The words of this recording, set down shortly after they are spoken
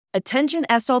Attention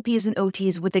SLPs and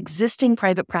OTs with existing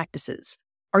private practices.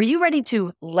 Are you ready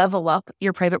to level up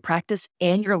your private practice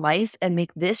and your life and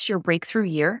make this your breakthrough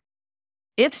year?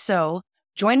 If so,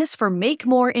 join us for Make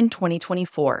More in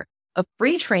 2024, a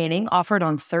free training offered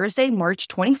on Thursday, March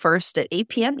 21st at 8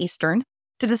 p.m. Eastern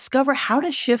to discover how to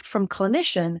shift from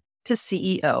clinician to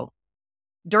CEO.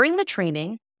 During the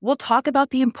training, we'll talk about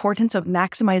the importance of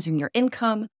maximizing your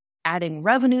income, adding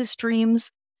revenue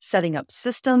streams, setting up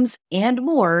systems, and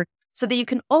more so that you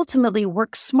can ultimately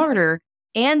work smarter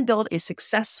and build a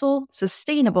successful,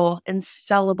 sustainable, and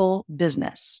sellable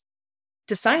business.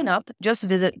 To sign up, just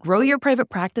visit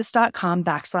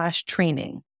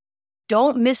growyourprivatepractice.com/training.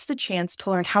 Don't miss the chance to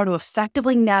learn how to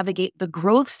effectively navigate the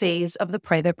growth phase of the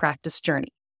private practice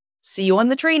journey. See you on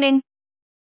the training.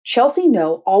 Chelsea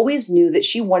No always knew that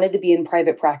she wanted to be in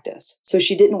private practice, so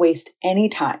she didn't waste any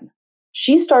time.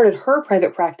 She started her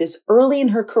private practice early in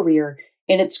her career,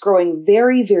 and it's growing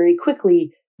very, very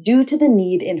quickly due to the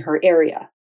need in her area.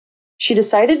 She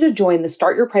decided to join the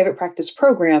Start Your Private Practice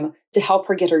program to help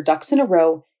her get her ducks in a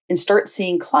row and start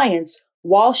seeing clients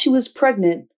while she was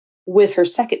pregnant with her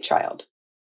second child.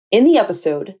 In the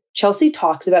episode, Chelsea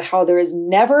talks about how there is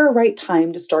never a right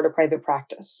time to start a private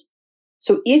practice.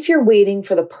 So if you're waiting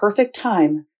for the perfect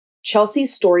time,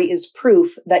 Chelsea's story is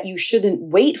proof that you shouldn't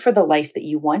wait for the life that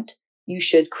you want. You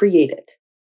should create it.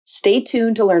 Stay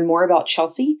tuned to learn more about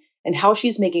Chelsea and how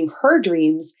she's making her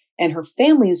dreams and her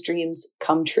family's dreams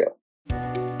come true.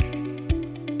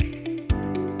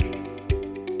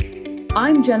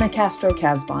 I'm Jenna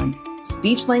Castro-Casbon,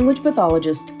 speech-language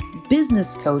pathologist,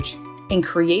 business coach, and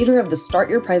creator of the Start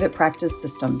Your Private Practice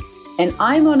system. And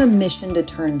I'm on a mission to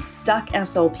turn stuck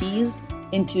SLPs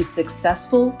into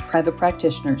successful private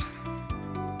practitioners.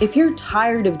 If you're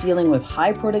tired of dealing with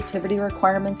high productivity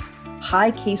requirements,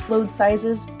 high caseload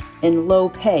sizes, and low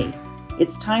pay,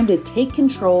 it's time to take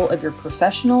control of your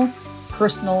professional,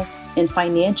 personal, and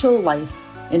financial life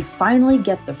and finally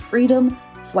get the freedom,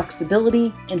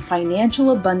 flexibility, and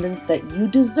financial abundance that you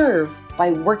deserve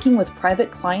by working with private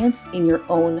clients in your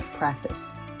own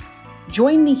practice.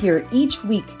 Join me here each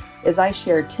week as I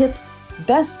share tips,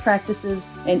 best practices,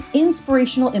 and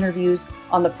inspirational interviews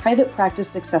on the Private Practice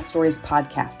Success Stories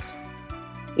podcast.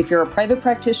 If you're a private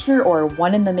practitioner or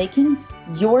one in the making,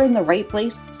 you're in the right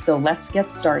place, so let's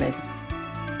get started.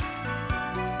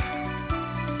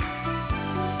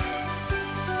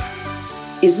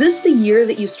 Is this the year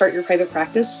that you start your private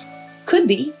practice? Could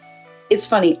be. It's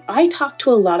funny, I talk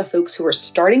to a lot of folks who are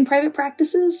starting private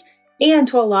practices and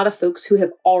to a lot of folks who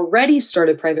have already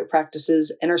started private practices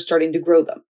and are starting to grow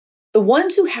them. The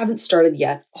ones who haven't started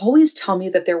yet always tell me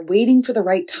that they're waiting for the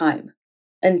right time,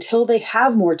 until they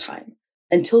have more time,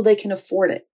 until they can afford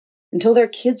it, until their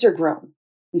kids are grown,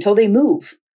 until they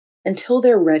move, until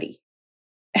they're ready.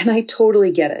 And I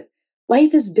totally get it.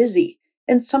 Life is busy,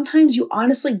 and sometimes you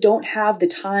honestly don't have the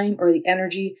time or the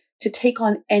energy to take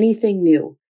on anything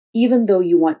new, even though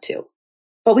you want to.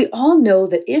 But we all know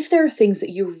that if there are things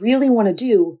that you really want to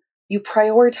do, you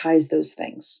prioritize those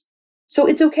things. So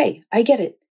it's okay. I get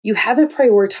it. You haven't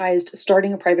prioritized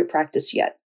starting a private practice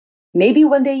yet. Maybe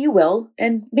one day you will,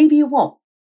 and maybe you won't.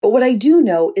 But what I do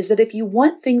know is that if you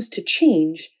want things to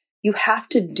change, you have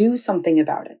to do something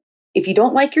about it. If you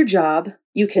don't like your job,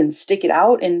 you can stick it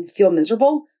out and feel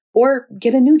miserable, or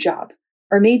get a new job,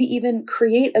 or maybe even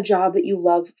create a job that you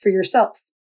love for yourself.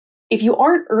 If you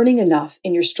aren't earning enough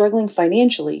and you're struggling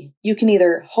financially, you can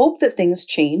either hope that things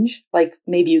change, like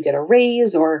maybe you get a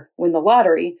raise or win the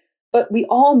lottery, but we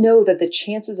all know that the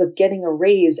chances of getting a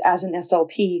raise as an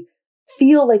SLP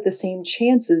feel like the same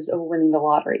chances of winning the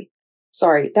lottery.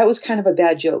 Sorry, that was kind of a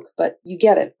bad joke, but you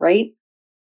get it, right?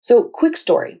 So, quick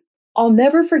story. I'll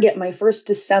never forget my first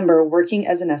December working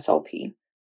as an SLP.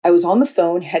 I was on the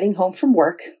phone heading home from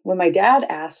work when my dad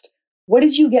asked, "What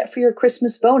did you get for your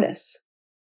Christmas bonus?"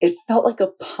 It felt like a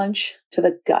punch to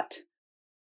the gut.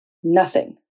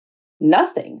 Nothing.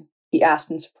 Nothing? He asked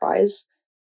in surprise.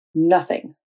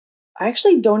 Nothing. I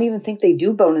actually don't even think they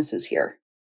do bonuses here.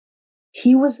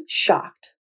 He was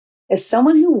shocked. As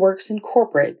someone who works in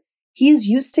corporate, he is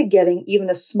used to getting even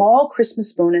a small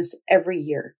Christmas bonus every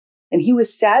year, and he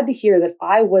was sad to hear that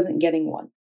I wasn't getting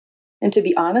one. And to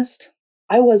be honest,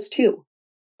 I was too.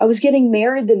 I was getting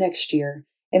married the next year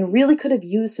and really could have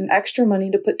used some extra money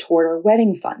to put toward our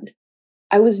wedding fund.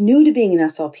 I was new to being an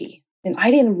SLP, and I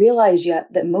didn't realize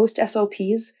yet that most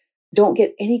SLPs don't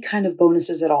get any kind of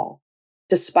bonuses at all.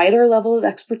 Despite our level of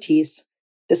expertise,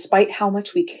 despite how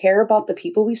much we care about the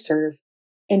people we serve,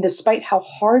 and despite how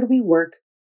hard we work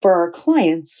for our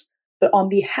clients, but on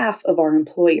behalf of our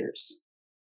employers.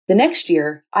 The next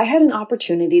year, I had an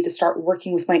opportunity to start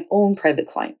working with my own private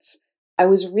clients. I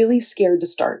was really scared to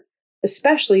start,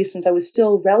 especially since I was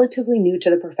still relatively new to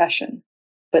the profession.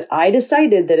 But I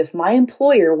decided that if my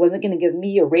employer wasn't going to give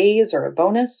me a raise or a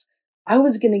bonus, I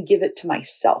was going to give it to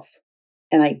myself.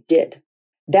 And I did.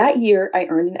 That year, I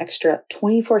earned an extra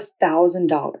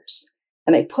 $24,000,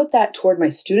 and I put that toward my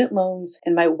student loans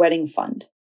and my wedding fund.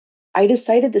 I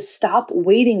decided to stop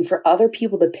waiting for other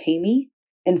people to pay me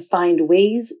and find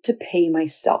ways to pay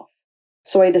myself.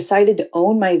 So I decided to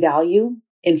own my value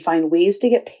and find ways to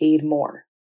get paid more.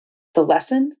 The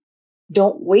lesson?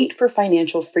 Don't wait for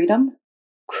financial freedom.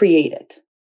 Create it.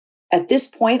 At this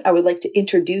point, I would like to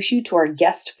introduce you to our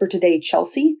guest for today,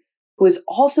 Chelsea, who is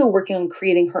also working on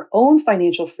creating her own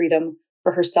financial freedom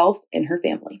for herself and her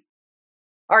family.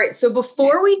 All right, so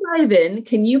before we dive in,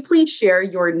 can you please share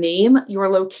your name, your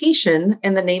location,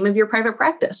 and the name of your private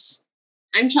practice?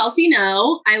 I'm Chelsea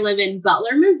No. I live in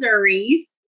Butler, Missouri,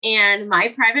 and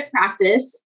my private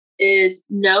practice is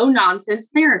No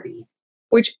Nonsense Therapy.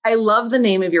 Which I love the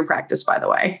name of your practice, by the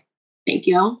way. Thank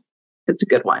you. It's a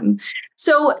good one.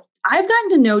 So I've gotten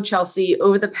to know Chelsea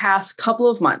over the past couple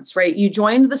of months, right? You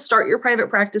joined the Start Your Private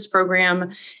Practice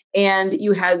program and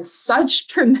you had such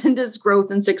tremendous growth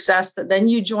and success that then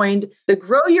you joined the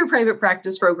Grow Your Private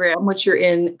Practice program, which you're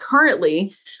in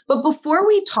currently. But before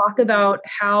we talk about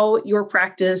how your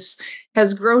practice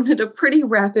has grown at a pretty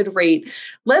rapid rate,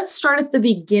 let's start at the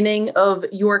beginning of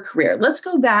your career. Let's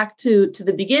go back to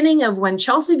the beginning of when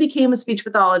Chelsea became a speech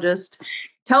pathologist.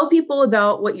 Tell people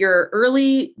about what your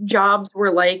early jobs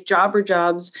were like,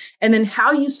 jobs, and then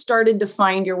how you started to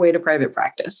find your way to private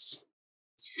practice.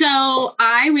 So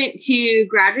I went to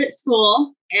graduate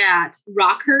school at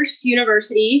Rockhurst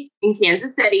University in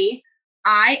Kansas City.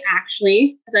 I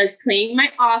actually, as I was cleaning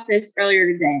my office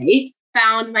earlier today,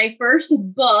 found my first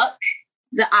book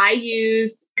that I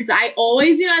used because I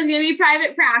always knew I was going to be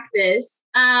private practice,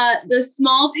 The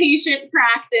Small Patient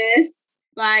Practice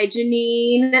by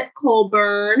Janine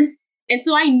Colburn. And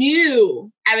so I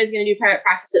knew I was going to do private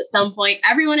practice at some point.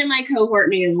 Everyone in my cohort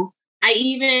knew. I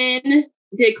even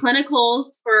did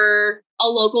clinicals for a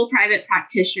local private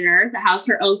practitioner that has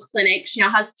her own clinic. She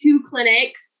now has 2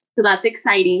 clinics, so that's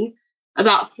exciting,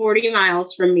 about 40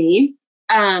 miles from me.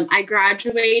 I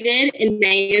graduated in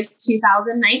May of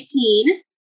 2019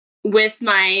 with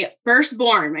my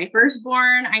firstborn. My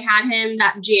firstborn, I had him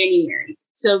that January,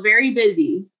 so very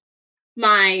busy.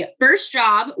 My first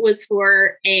job was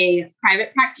for a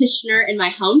private practitioner in my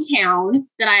hometown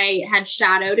that I had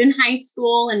shadowed in high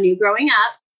school and knew growing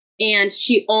up. And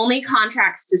she only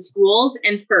contracts to schools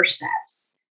and First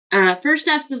Steps. First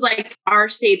Steps is like our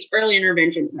state's early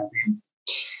intervention program.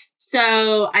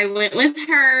 So I went with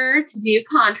her to do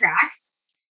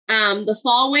contracts. The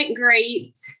fall went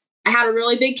great. I had a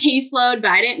really big caseload,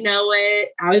 but I didn't know it.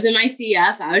 I was in my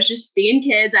CF. I was just seeing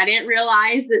kids. I didn't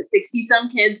realize that 60-some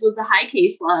kids was a high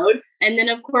caseload. And then,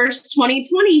 of course,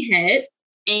 2020 hit,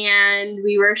 and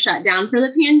we were shut down for the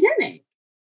pandemic.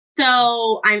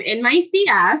 So I'm in my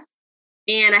CF,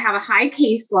 and I have a high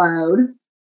caseload.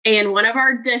 And one of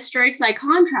our districts I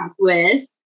contract with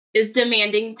is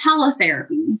demanding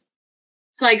teletherapy.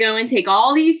 So I go and take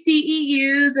all these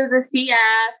CEUs as a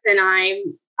CF, and I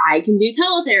can do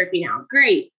teletherapy now.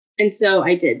 Great. And so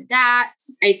I did that.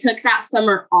 I took that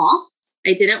summer off.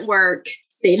 I didn't work,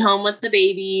 stayed home with the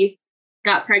baby,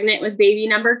 got pregnant with baby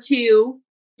number 2,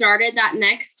 started that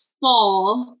next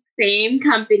fall, same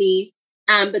company.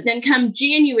 But then come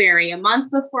January, a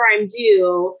month before I'm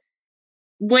due,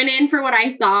 went in for what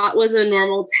I thought was a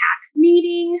normal tax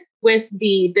meeting with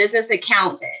the business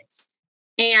accountant.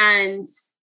 And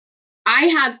I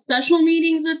had special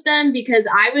meetings with them because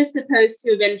I was supposed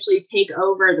to eventually take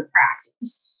over the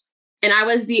practice. And I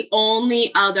was the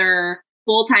only other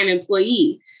full-time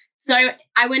employee. So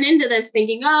I went into this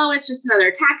thinking, oh, it's just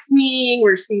another tax meeting.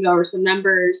 We're just going to go over some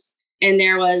numbers. And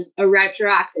there was a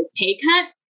retroactive pay cut,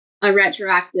 a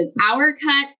retroactive hour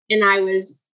cut, and I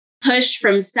was pushed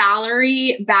from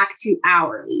salary back to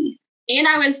hourly. And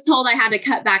I was told I had to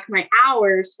cut back my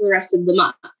hours for the rest of the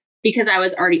month because I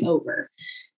was already over.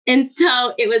 And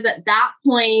so it was at that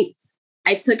point,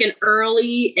 I took an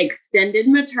early extended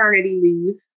maternity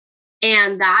leave.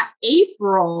 And that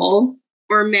April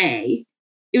or May,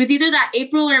 it was either that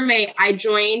April or May, I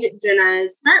joined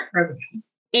Jenna's START program.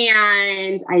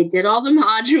 And I did all the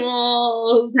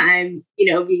modules. I'm,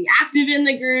 being active in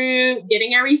the group,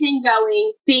 getting everything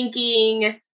going,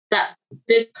 thinking that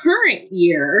this current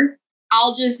year,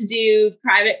 I'll just do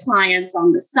private clients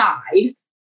on the side.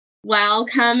 Well,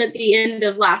 come at the end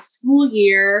of last school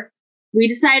year, we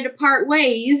decided to part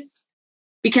ways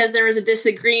because there was a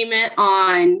disagreement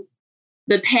on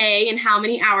the pay and how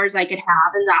many hours I could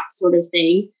have and that sort of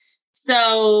thing.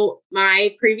 So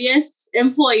my previous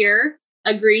employer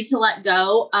agreed to let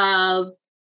go of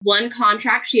one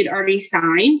contract she had already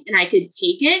signed, and I could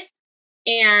take it.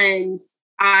 And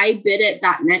I bid it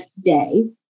that next day.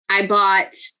 I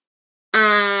bought,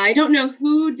 I don't know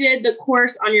who did the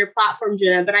course on your platform,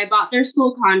 Jenna, but I bought their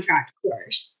school contract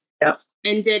course. Yep.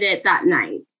 And did it that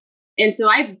night. And so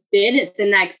I bid it the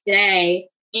next day.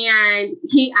 And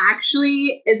he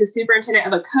actually is a superintendent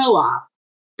of a co-op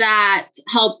that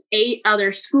helps 8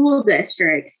 other school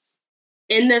districts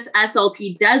in this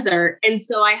SLP desert. And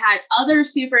so I had other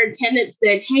superintendents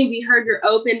said, hey, we heard you're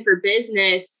open for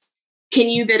business. Can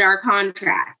you bid our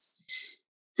contract?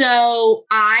 So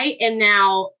I am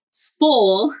now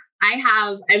full.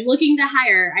 I'm looking to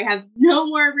hire. I have no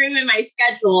more room in my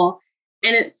schedule,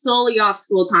 and it's solely off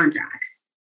school contracts.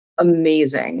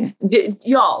 Amazing.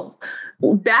 Y'all,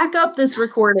 back up this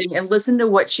recording and listen to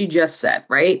what she just said,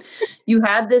 right? You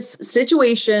had this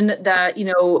situation that,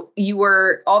 you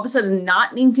were all of a sudden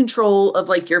not in control of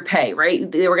like your pay,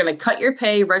 right? They were going to cut your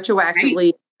pay retroactively.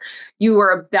 Right. You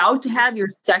were about to have your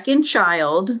second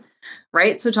child,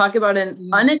 right? So talk about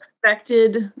an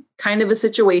unexpected kind of a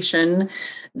situation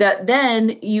that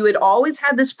then you had always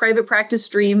had this private practice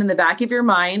dream in the back of your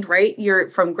mind, right? You're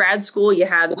from grad school, you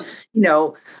had,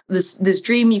 this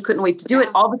dream, you couldn't wait to do it.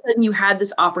 All of a sudden you had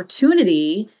this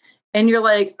opportunity and you're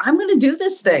like, I'm going to do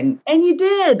this thing. And you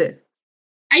did.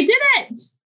 I did it.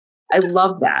 I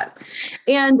love that.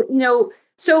 And,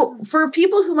 so for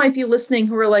people who might be listening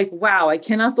who are like, wow, I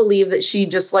cannot believe that she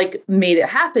just like made it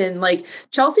happen. Like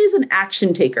Chelsea is an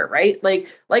action taker, right? Like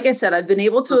I said, I've been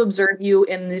able to observe you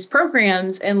in these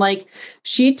programs and like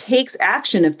she takes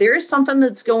action. If there is something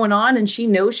that's going on and she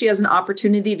knows she has an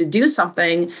opportunity to do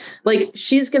something, like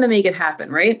she's going to make it happen,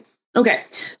 right? Okay.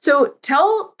 So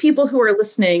tell people who are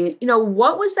listening,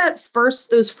 what was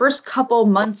those first couple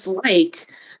months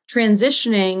like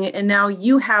transitioning and now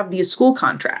you have these school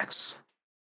contracts?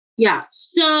 Yeah.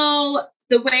 So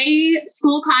the way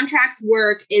school contracts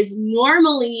work is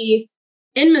normally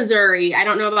in Missouri. I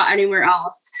don't know about anywhere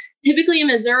else. Typically in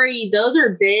Missouri, those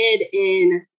are bid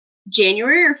in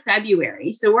January or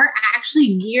February. So we're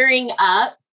actually gearing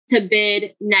up to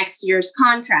bid next year's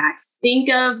contracts. Think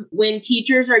of when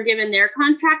teachers are given their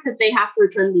contract that they have to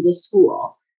return to the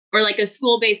school or like a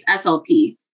school-based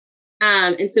SLP.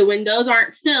 And so when those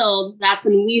aren't filled, that's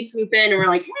when we swoop in and we're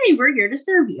like, hey, we're here to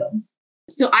serve you.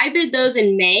 So I bid those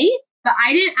in May, but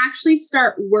I didn't actually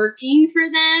start working for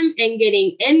them and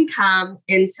getting income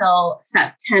until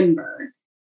September.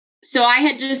 So I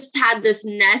had just had this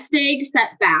nest egg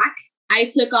set back. I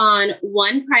took on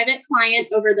one private client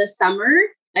over the summer.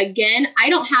 Again, I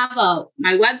don't have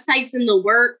my website's in the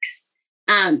works.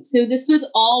 So this was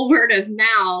all word of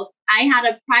mouth. I had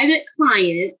a private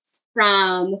client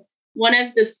from one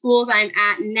of the schools I'm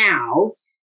at now.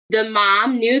 The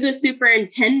mom knew the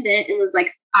superintendent and was like,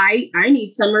 I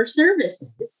need summer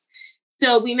services.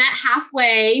 So we met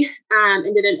halfway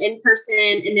and did an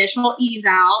in-person initial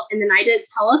eval. And then I did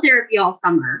teletherapy all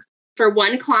summer for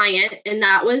one client. And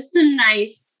that was some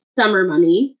nice summer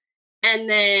money. And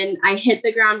then I hit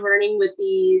the ground running with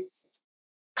these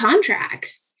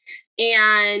contracts.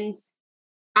 And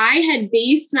I had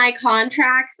based my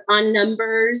contracts on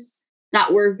numbers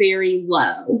that were very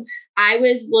low. I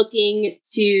was looking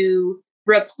to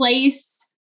replace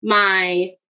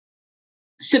my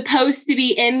supposed to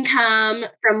be income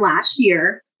from last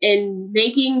year and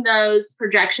making those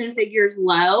projection figures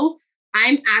low.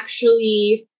 I'm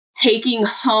actually taking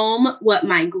home what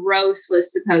my gross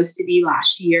was supposed to be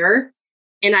last year,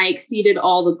 and I exceeded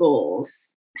all the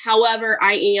goals. However,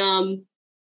 I am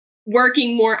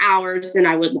working more hours than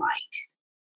I would like.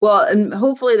 Well, and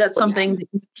hopefully that's something that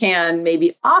you can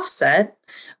maybe offset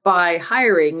by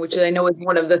hiring, which I know is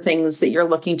one of the things that you're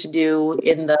looking to do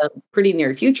in the pretty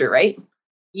near future, right?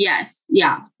 Yes.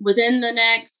 Yeah. Within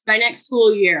by next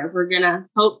school year, we're going to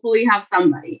hopefully have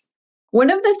somebody. One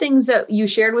of the things that you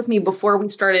shared with me before we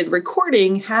started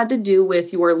recording had to do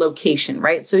with your location,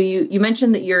 right? So you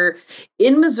mentioned that you're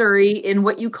in Missouri in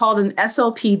what you called an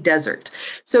SLP desert.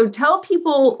 So tell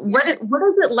people what is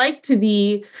it like to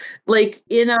be like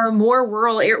in a more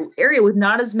rural area with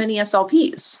not as many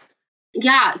SLPs?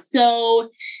 Yeah. So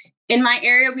in my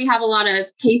area, we have a lot of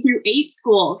K-8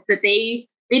 schools that they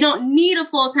don't need a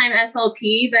full-time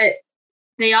SLP, but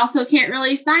they also can't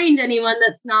really find anyone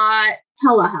that's not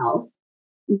telehealth.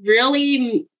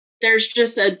 Really, there's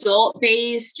just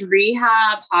adult-based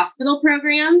rehab hospital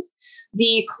programs.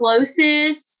 The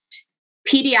closest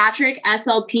pediatric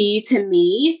SLP to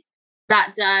me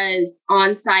that does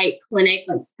on-site clinic,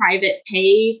 like private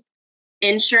pay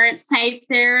insurance type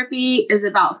therapy, is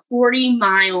about 40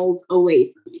 miles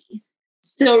away from me.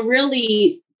 So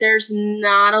really, there's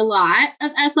not a lot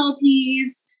of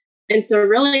SLPs. And so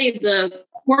really the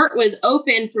court was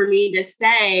open for me to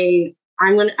say,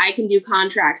 I can do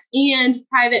contracts and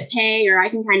private pay, or I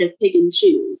can kind of pick and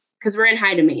choose because we're in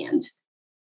high demand.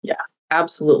 Yeah,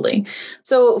 absolutely.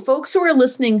 So folks who are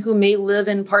listening who may live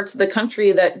in parts of the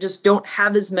country that just don't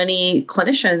have as many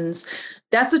clinicians,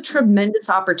 that's a tremendous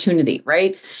opportunity,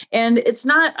 right? And it's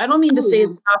not, I don't mean to say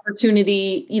it's an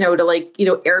opportunity,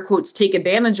 to air quotes, take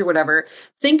advantage or whatever.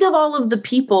 Think of all of the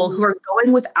people who are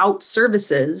going without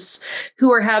services,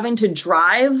 who are having to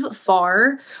drive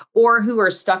far, or who are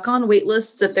stuck on wait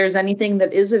lists if there's anything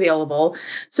that is available.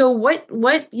 So what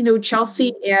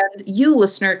Chelsea and you,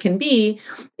 listener, can be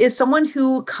is someone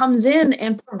who comes in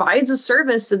and provides a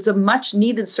service that's a much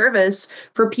needed service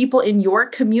for people in your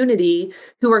community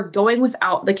who are going without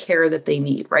the care that they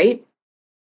need, right?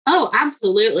 Oh,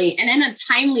 absolutely. And in a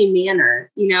timely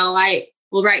manner.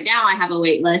 Right now I have a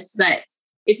wait list, but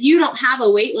if you don't have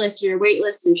a wait list, your wait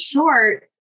list is short,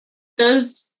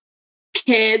 those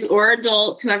kids or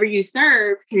adults, whoever you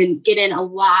serve, can get in a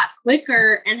lot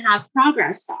quicker and have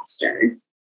progress faster.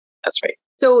 That's right.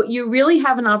 So you really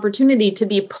have an opportunity to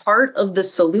be part of the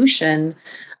solution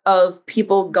of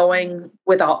people going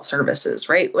without services,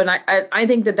 right? When I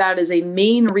think that is a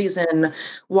main reason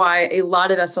why a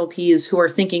lot of SLPs who are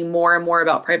thinking more and more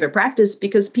about private practice,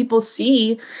 because people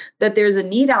see that there's a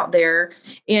need out there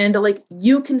and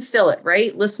you can fill it,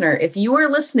 right? Listener, if you are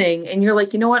listening and you're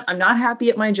like, you know what, I'm not happy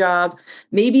at my job.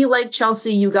 Maybe like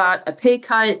Chelsea, you got a pay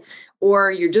cut,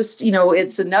 or you're just,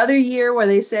 it's another year where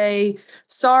they say,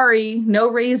 sorry, no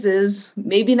raises,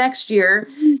 maybe next year.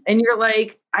 And you're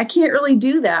like, I can't really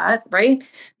do that, right?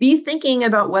 Be thinking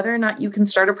about whether or not you can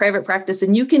start a private practice,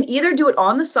 and you can either do it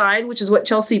on the side, which is what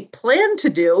Chelsea planned to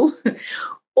do,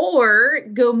 or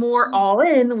go more all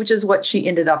in, which is what she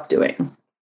ended up doing.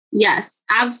 Yes,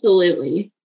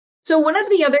 absolutely. So one of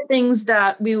the other things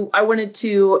that I wanted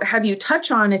to have you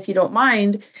touch on, if you don't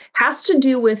mind, has to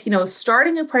do with,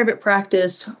 starting a private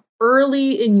practice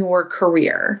early in your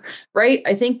career, right?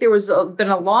 I think there was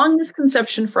been a long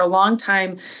misconception for a long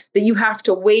time that you have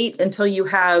to wait until you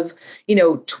have,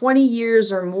 20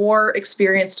 years or more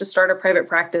experience to start a private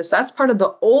practice. That's part of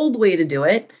the old way to do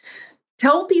it.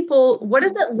 Tell people, what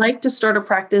is it like to start a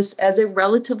practice as a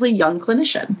relatively young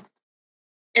clinician?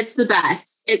 It's the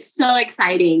best. It's so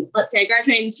exciting. Let's say I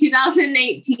graduated in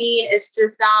 2018. It's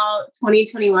just now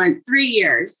 2021, 3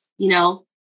 years,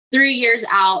 3 years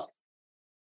out.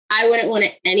 I wouldn't want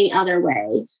it any other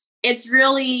way. It's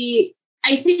really,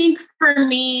 I think for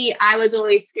me, I was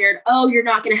always scared. Oh, you're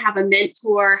not going to have a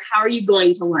mentor. How are you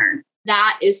going to learn?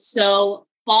 That is so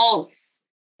false.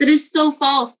 That is so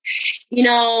false.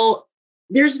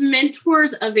 There's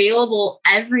mentors available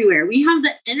everywhere. We have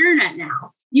the internet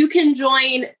now. You can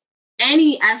join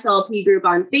any SLP group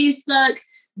on Facebook,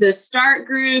 the Start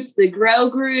group, the Grow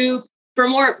group.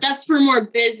 That's for more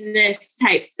business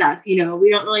type stuff. We don't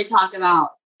really talk about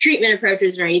treatment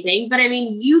approaches or anything, but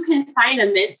you can find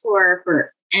a mentor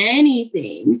for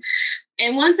anything.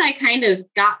 And once I kind of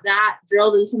got that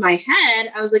drilled into my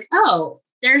head, I was like, oh,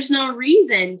 there's no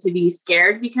reason to be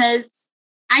scared because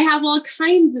I have all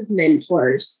kinds of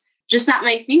mentors just at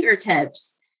my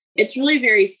fingertips. It's really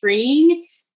very freeing.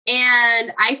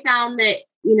 And I found that,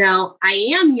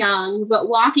 I am young, but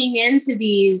walking into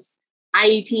these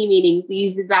IEP meetings,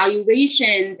 these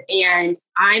evaluations, and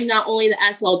I'm not only the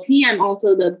SLP, I'm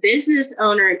also the business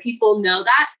owner, and people know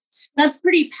that. That's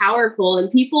pretty powerful.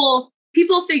 And people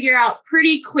figure out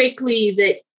pretty quickly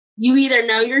that you either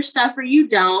know your stuff or you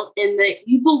don't, and that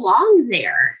you belong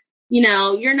there.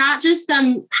 You're not just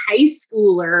some high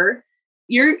schooler.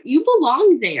 You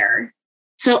belong there.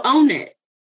 So own it.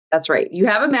 That's right. You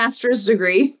have a master's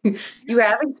degree. You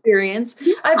have experience.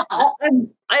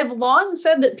 I've long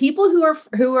said that people who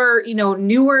are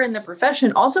newer in the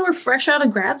profession also are fresh out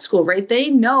of grad school, right? They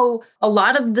know a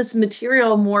lot of this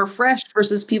material more fresh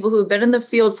versus people who have been in the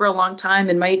field for a long time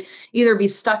and might either be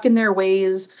stuck in their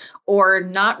ways or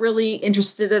not really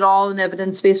interested at all in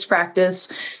evidence-based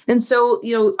practice. And so,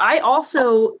 I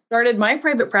also started my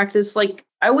private practice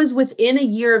I was within a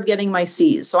year of getting my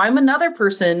C's. So I'm another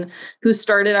person who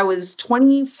started, I was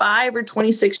 25 or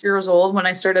 26 years old when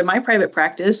I started my private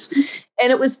practice.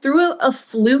 And it was through a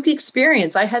fluke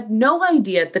experience. I had no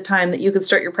idea at the time that you could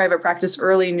start your private practice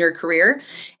early in your career.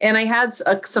 And I had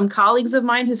some colleagues of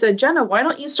mine who said, Jenna, why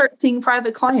don't you start seeing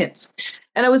private clients?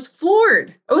 And I was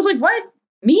floored. I was like, what?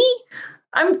 Me?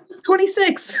 I'm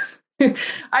 26.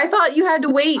 I thought you had to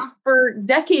wait for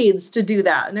decades to do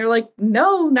that. And they're like,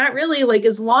 no, not really. Like,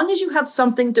 as long as you have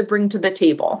something to bring to the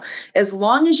table, as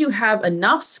long as you have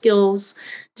enough skills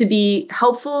to be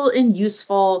helpful and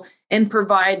useful and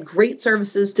provide great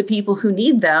services to people who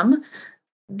need them,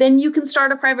 then you can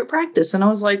start a private practice. And I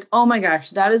was like, oh my gosh,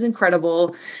 that is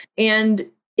incredible. And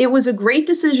it was a great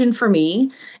decision for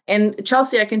me. And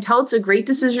Chelsea, I can tell it's a great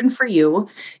decision for you.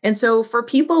 And so for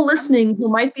people listening who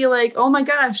might be like, oh my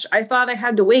gosh, I thought I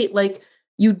had to wait, like,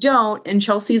 you don't. And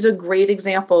Chelsea's a great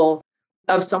example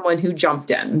of someone who jumped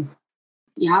in.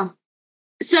 Yeah.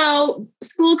 So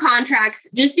school contracts,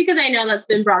 just because I know that's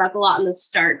been brought up a lot in the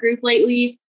START group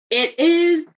lately, it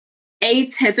is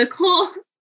atypical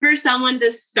for someone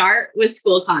to start with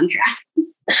school contracts.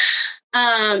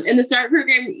 In the START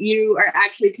program, you are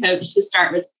actually coached to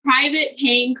start with private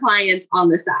paying clients on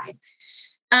the side.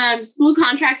 School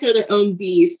contracts are their own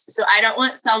beast. So I don't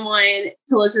want someone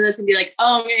to listen to this and be like,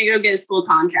 oh, I'm going to go get a school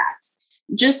contract.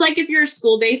 Just like if you're a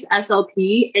school-based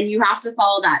SLP and you have to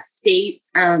follow that state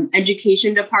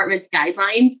education department's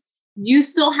guidelines, you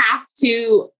still have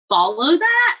to follow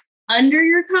that under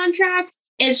your contract.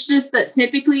 It's just that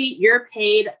typically you're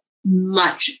paid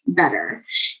much better.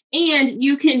 And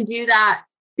you can do that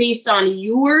based on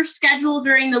your schedule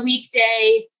during the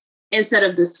weekday instead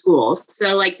of the schools.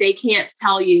 So like they can't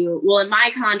tell you, well, in my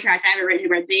contract, I have it written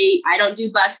where I don't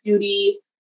do bus duty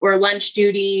or lunch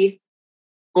duty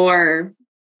or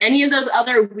any of those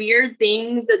other weird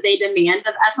things that they demand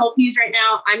of SLPs right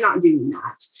now. I'm not doing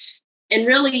that. And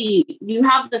really, you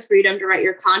have the freedom to write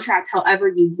your contract however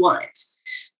you want.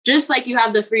 Just like you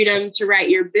have the freedom to write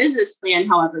your business plan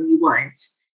however you want.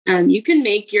 You can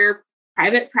make your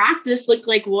private practice look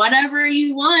like whatever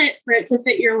you want for it to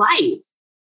fit your life.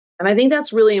 And I think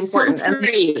that's really important. So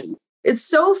free. It's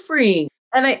so free.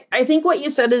 And I think what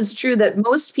you said is true, that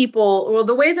most people, well,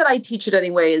 the way that I teach it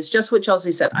anyway is just what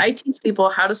Chelsea said. I teach people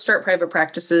how to start private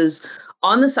practices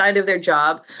on the side of their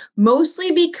job,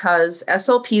 mostly because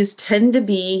SLPs tend to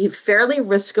be fairly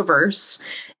risk averse.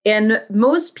 And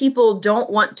most people don't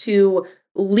want to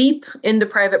leap into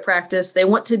private practice. They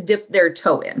want to dip their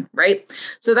toe in, right?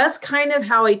 So that's kind of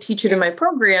how I teach it in my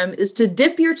program, is to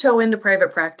dip your toe into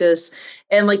private practice.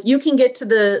 And like you can get to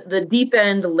the deep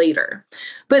end later.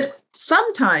 But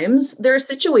sometimes there are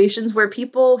situations where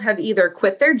people have either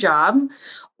quit their job,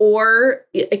 or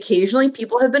occasionally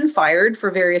people have been fired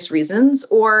for various reasons,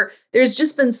 or there's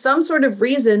just been some sort of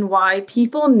reason why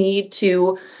people need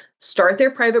to start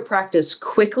their private practice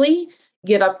quickly,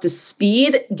 get up to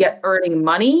speed, get earning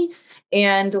money,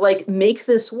 and like make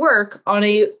this work on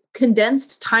a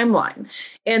condensed timeline.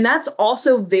 And that's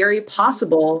also very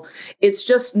possible. It's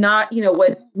just not,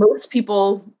 what most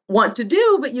people want to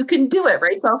do, but you can do it,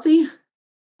 right, Chelsea?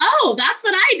 Oh, that's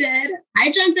what I did.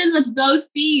 I jumped in with both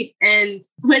feet, and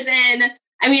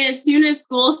as soon as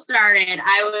school started,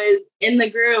 I was in the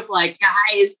group like,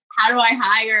 guys, how do I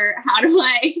hire? How do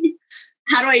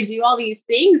I do all these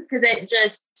things? Because it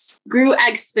just grew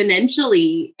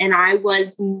exponentially, and I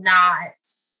was not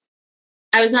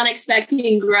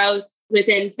expecting growth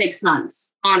within 6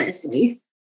 months, honestly.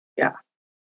 Yeah.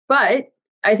 But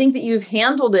I think that you've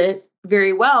handled it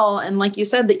very well. And like you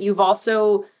said, that you've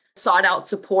also sought out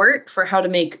support for how to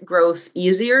make growth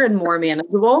easier and more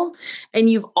manageable. And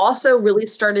you've also really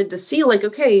started to see like,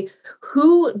 okay,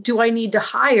 who do I need to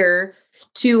hire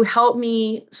to help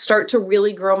me start to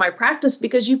really grow my practice?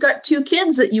 Because you've got 2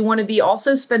 kids that you want to be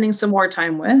also spending some more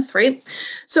time with, right?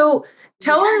 So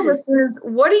tell our listeners,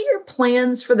 what are your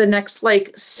plans for the next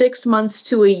 6 months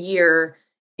to a year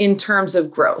in terms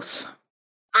of growth?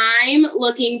 I'm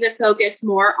looking to focus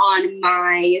more on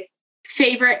my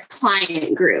favorite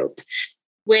client group,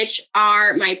 which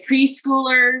are my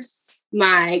preschoolers,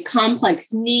 my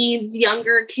complex needs,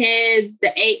 younger kids,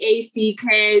 the AAC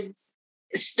kids.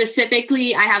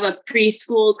 Specifically, I have a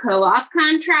preschool co-op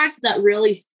contract that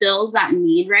really fills that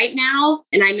need right now.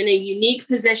 And I'm in a unique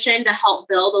position to help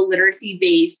build a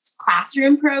literacy-based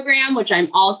classroom program, which I'm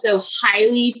also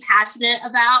highly passionate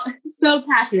about. So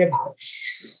passionate about.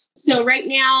 So right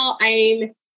now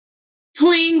I'm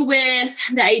toying with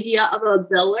the idea of a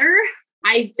biller.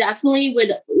 I definitely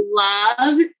would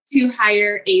love to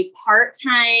hire a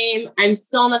part-time. I'm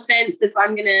still on the fence if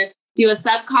I'm going to do a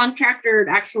subcontractor or an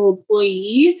actual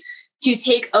employee to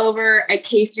take over a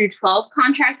K through 12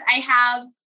 contract I have.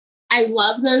 I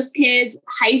love those kids.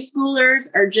 High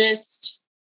schoolers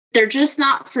they're just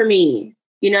not for me.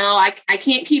 I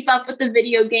can't keep up with the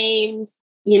video games.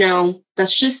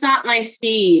 That's just not my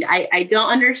speed. I don't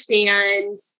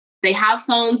understand. They have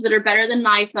phones that are better than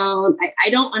my phone. I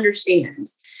don't understand.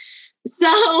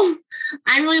 So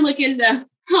I'm really looking to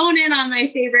hone in on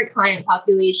my favorite client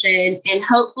population. And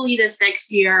hopefully this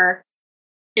next year,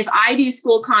 if I do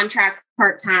school contracts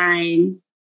part-time,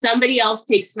 somebody else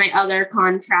takes my other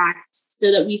contract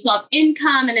so that we still have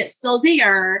income and it's still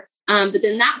there. But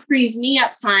then that frees me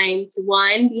up time to,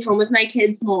 one, be home with my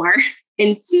kids more,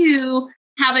 and two,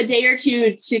 have a day or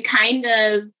two to kind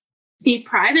of see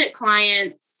private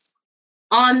clients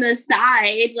on the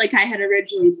side like I had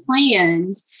originally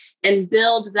planned and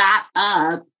build that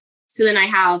up. So then I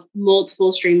have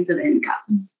multiple streams of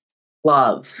income.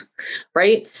 Love,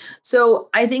 right? So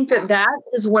I think that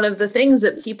is one of the things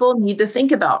that people need to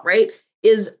think about, right?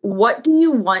 Is what do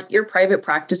you want your private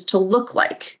practice to look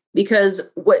like?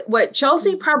 Because what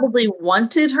Chelsea probably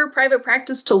wanted her private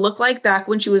practice to look like back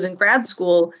when she was in grad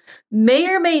school may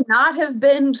or may not have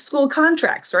been school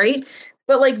contracts, right?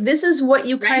 But like, this is what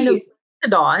you kind of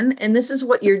on, and this is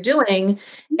what you're doing.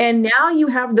 And now you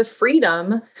have the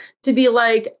freedom to be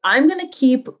like, I'm going to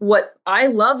keep what I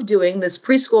love doing, this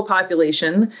preschool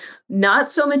population,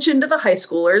 not so much into the high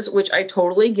schoolers, which I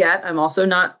totally get. I'm also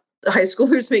not, the high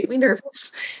schoolers make me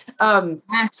nervous.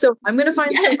 So I'm going to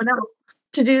find someone else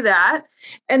to do that.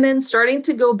 And then starting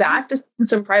to go back to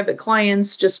some private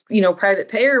clients, just, private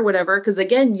pay or whatever. Cause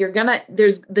again,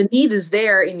 there's the need is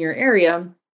there in your area.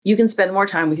 You can spend more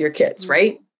time with your kids,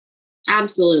 right?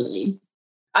 Absolutely.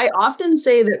 I often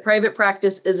say that private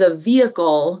practice is a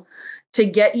vehicle to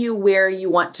get you where you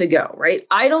want to go, right?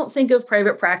 I don't think of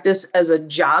private practice as a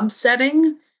job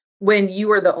setting when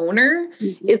you are the owner.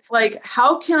 Mm-hmm. It's like,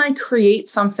 how can I create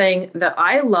something that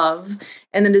I love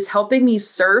and that is helping me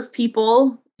serve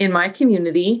people in my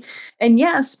community, and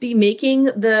yes, be making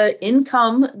the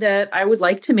income that I would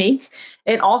like to make,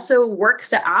 and also work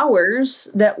the hours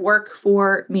that work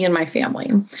for me and my family.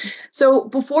 So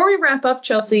before we wrap up,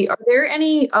 Chelsea, are there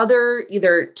any other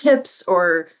either tips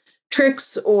or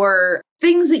tricks or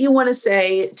things that you want to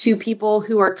say to people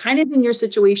who are kind of in your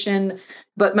situation,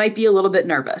 but might be a little bit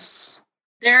nervous?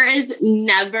 There is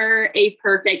never a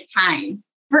perfect time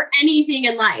for anything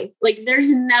in life. Like, there's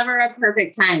never a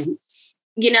perfect time.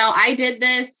 I did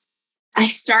this. I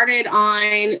started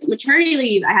on maternity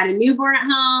leave. I had a newborn at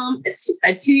home,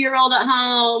 a 2-year-old at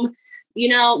home.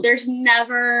 There's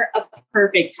never a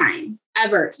perfect time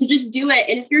ever. So just do it.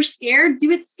 And if you're scared, do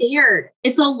it scared.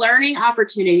 It's a learning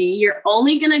opportunity. You're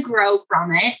only going to grow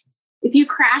from it. If you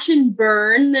crash and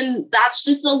burn, then that's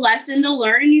just a lesson to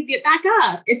learn and you get back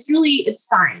up. It's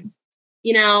fine.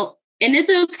 And it's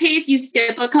okay if you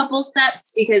skip a couple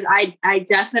steps, because I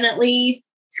definitely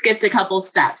skipped a couple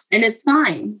steps, and it's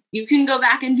fine. You can go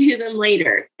back and do them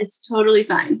later. It's totally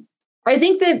fine. I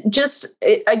think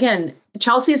that again,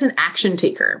 Chelsea is an action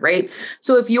taker, right?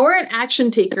 So if you're an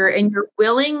action taker and you're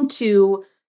willing to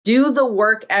do the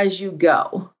work as you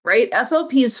go, right?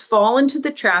 SLPs fall into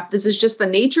the trap. This is just the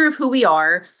nature of who we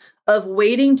are, of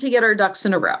waiting to get our ducks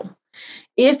in a row.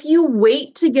 If you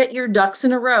wait to get your ducks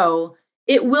in a row,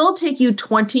 it will take you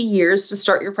 20 years to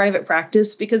start your private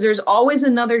practice, because there's always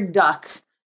another duck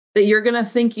that you're going to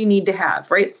think you need to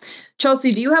have, right?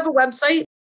 Chelsea, do you have a website?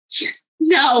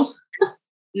 No,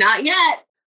 not yet.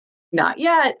 Not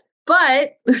yet.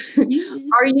 But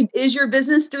is your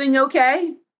business doing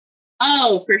okay?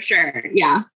 Oh, for sure.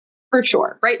 Yeah. For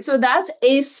sure. Right. So that's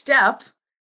a step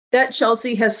that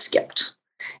Chelsea has skipped.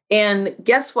 And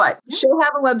guess what? She'll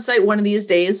have a website one of these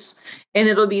days and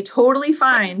it'll be totally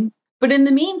fine. But in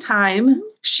the meantime,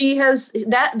 she has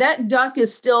that duck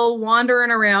is still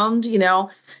wandering around,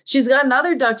 she's got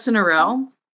another ducks in a row,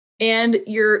 and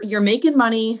you're making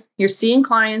money, you're seeing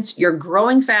clients, you're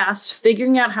growing fast,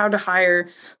 figuring out how to hire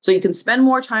so you can spend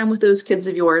more time with those kids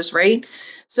of yours, right?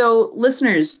 So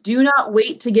listeners, do not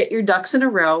wait to get your ducks in a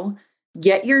row.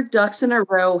 Get your ducks in a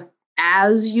row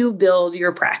as you build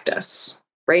your practice.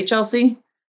 Right, Chelsea?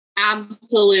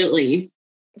 Absolutely.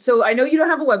 So I know you don't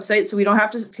have a website, so we don't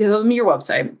have to give them your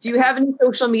website. Do you have any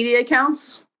social media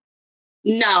accounts?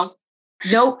 No.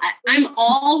 Nope. I'm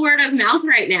all word of mouth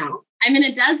right now. I'm in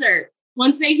a desert.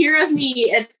 Once they hear of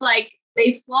me, it's like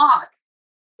they flock.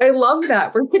 I love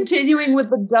that. We're continuing with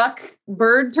the duck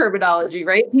bird terminology,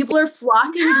 right? People are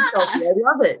flocking to Chelsea. I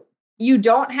love it. You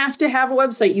don't have to have a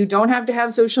website. You don't have to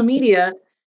have social media.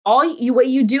 What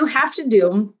you do have to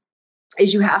do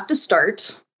is you have to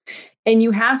start. And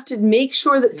you have to make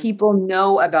sure that people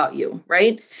know about you,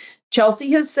 right?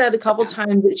 Chelsea has said a couple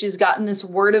times that she's gotten this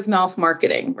word of mouth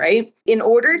marketing, right? In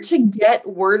order to get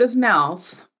word of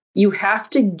mouth, you have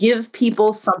to give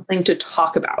people something to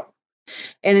talk about.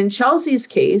 And in Chelsea's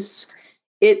case,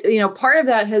 part of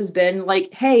that has been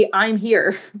like, hey, I'm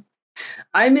here.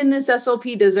 I'm in this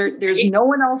SLP desert. There's no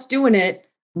one else doing it,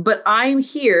 but I'm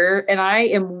here and I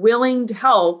am willing to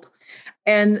help.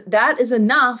 And that is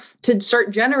enough to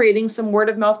start generating some word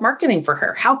of mouth marketing for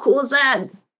her. How cool is that?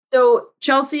 So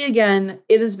Chelsea, again,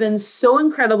 it has been so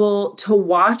incredible to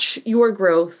watch your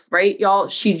growth, right? Y'all,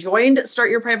 she joined Start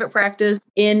Your Private Practice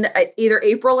in either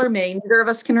April or May. Neither of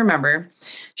us can remember.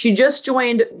 She just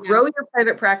joined Grow Your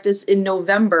Private Practice in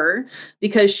November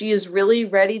because she is really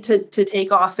ready to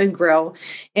take off and grow.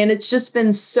 And it's just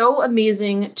been so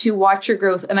amazing to watch your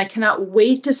growth. And I cannot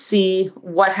wait to see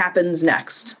what happens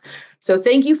next. So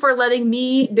thank you for letting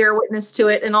me bear witness to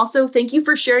it. And also thank you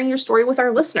for sharing your story with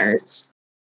our listeners.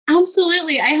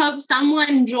 Absolutely. I hope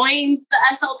someone joins the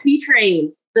SLP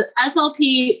train, the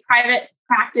SLP private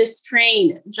practice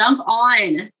train. Jump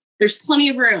on. There's plenty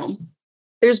of room.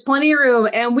 There's plenty of room.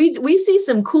 And we see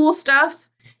some cool stuff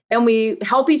and we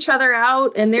help each other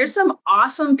out. And there's some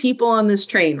awesome people on this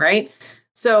train, right?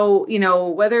 So,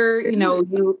 whether,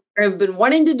 you have been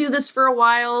wanting to do this for a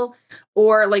while,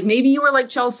 or like maybe you were like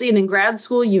Chelsea and in grad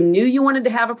school, you knew you wanted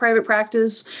to have a private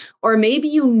practice, or maybe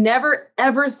you never,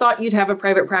 ever thought you'd have a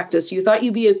private practice. You thought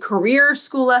you'd be a career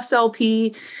school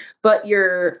SLP, but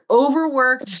you're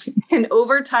overworked and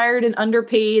overtired and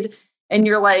underpaid. And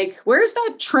you're like, where's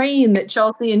that train that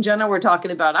Chelsea and Jenna were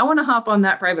talking about? I want to hop on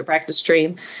that private practice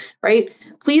train, right?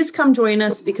 Please come join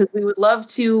us because we would love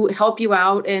to help you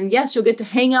out. And yes, you'll get to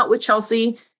hang out with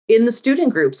Chelsea in the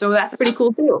student group. So that's pretty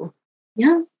cool too.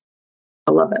 Yeah.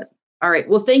 I love it. All right.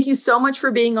 Well, thank you so much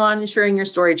for being on and sharing your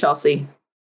story, Chelsea.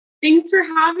 Thanks for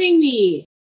having me.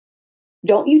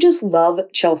 Don't you just love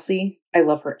Chelsea? I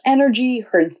love her energy,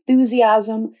 her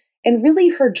enthusiasm, and really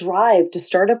her drive to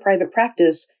start a private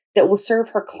practice that will serve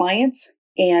her clients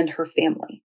and her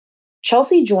family.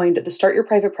 Chelsea joined the Start Your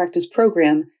Private Practice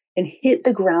program and hit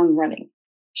the ground running.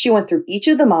 She went through each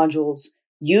of the modules,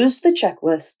 used the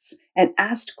checklists, and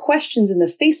asked questions in the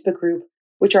Facebook group,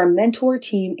 which our mentor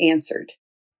team answered.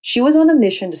 She was on a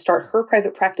mission to start her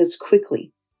private practice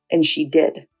quickly, and she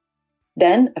did.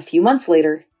 Then, a few months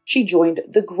later, she joined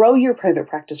the Grow Your Private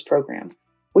Practice program,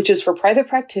 which is for private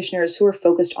practitioners who are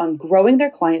focused on growing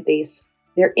their client base,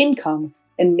 their income,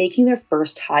 and making their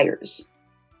first hires.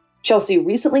 Chelsea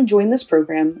recently joined this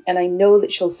program, and I know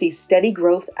that she'll see steady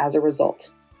growth as a result.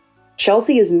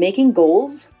 Chelsea is making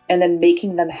goals and then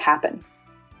making them happen.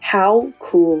 How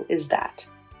cool is that?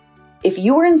 If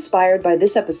you are inspired by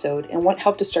this episode and want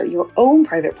help to start your own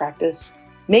private practice,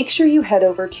 make sure you head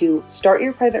over to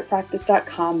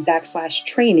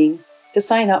startyourprivatepractice.com/training to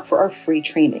sign up for our free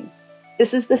training.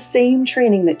 This is the same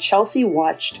training that Chelsea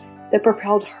watched that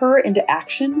propelled her into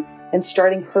action and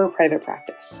starting her private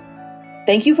practice.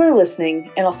 Thank you for listening,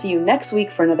 and I'll see you next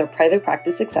week for another private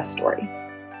practice success story.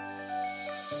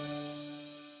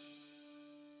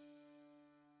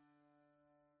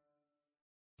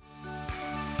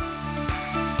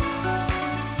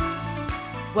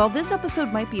 Well, this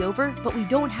episode might be over, but we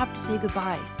don't have to say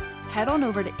goodbye. Head on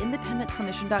over to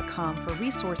independentclinician.com for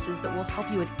resources that will help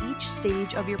you at each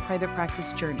stage of your private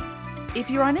practice journey. If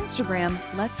you're on Instagram,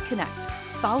 let's connect.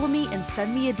 Follow me and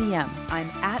send me a DM. I'm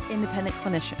at Independent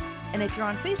Clinician. And if you're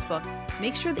on Facebook,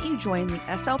 make sure that you join the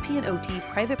SLP and OT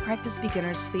Private Practice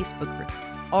Beginners Facebook group.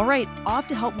 All right, off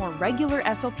to help more regular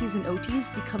SLPs and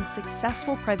OTs become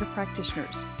successful private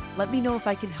practitioners. Let me know if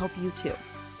I can help you too.